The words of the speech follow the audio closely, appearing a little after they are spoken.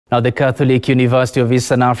Now, the Catholic University of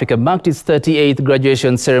Eastern Africa marked its 38th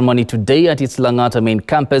graduation ceremony today at its Langata Main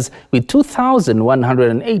Campus, with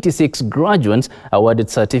 2,186 graduates awarded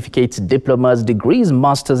certificates, diplomas, degrees,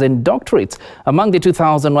 masters and doctorates. Among the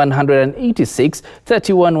 2,186,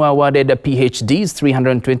 31 were awarded PhDs,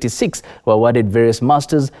 326 were awarded various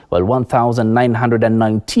masters, while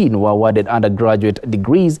 1,919 were awarded undergraduate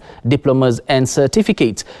degrees, diplomas and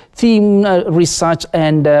certificates. Theme research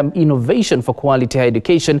and innovation for quality higher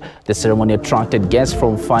education. The ceremony attracted guests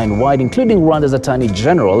from far and wide, including Rwanda's Attorney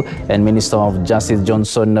General and Minister of Justice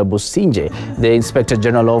Johnston Busingye. The Inspector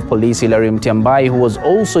General of Police, Hilary Mtiambai, who was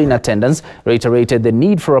also in attendance, reiterated the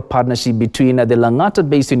need for a partnership between the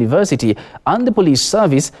Langata-based university and the police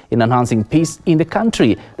service in enhancing peace in the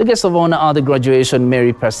country. The guests of honor are the graduation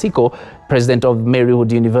Mary Persico, President of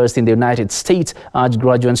Marywood University in the United States, urged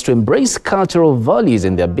graduates to embrace cultural values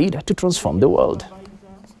in their bid to transform the world.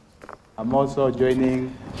 I'm also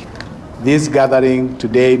joining this gathering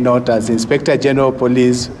today not as Inspector General of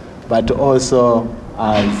Police, but also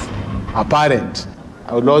as a parent.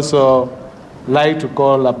 I would also like to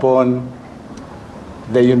call upon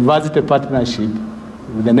the university partnership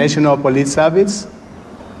with the National Police Service,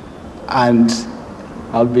 and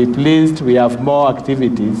I'll be pleased we have more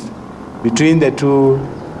activities between the two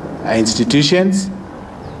institutions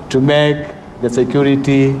to make the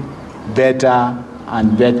security better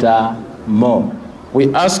and better more.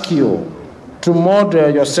 We ask you to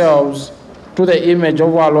model yourselves to the image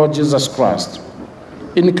of our Lord Jesus Christ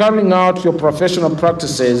in carrying out your professional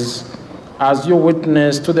practices as you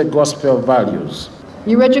witness to the gospel values.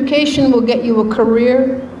 Your education will get you a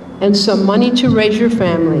career and some money to raise your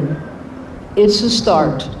family. It's a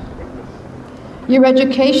start. Your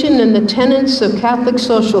education and the tenets of Catholic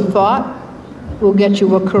social thought will get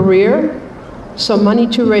you a career, some money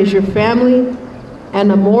to raise your family, and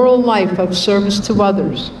a moral life of service to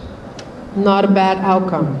others. Not a bad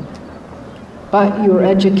outcome. But your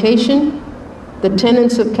education, the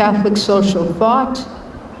tenets of Catholic social thought,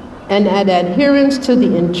 and an adherence to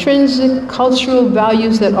the intrinsic cultural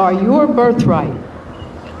values that are your birthright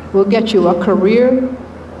will get you a career,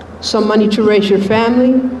 some money to raise your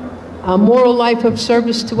family, a moral life of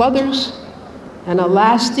service to others, and a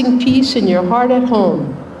lasting peace in your heart at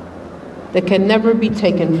home that can never be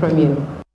taken from you.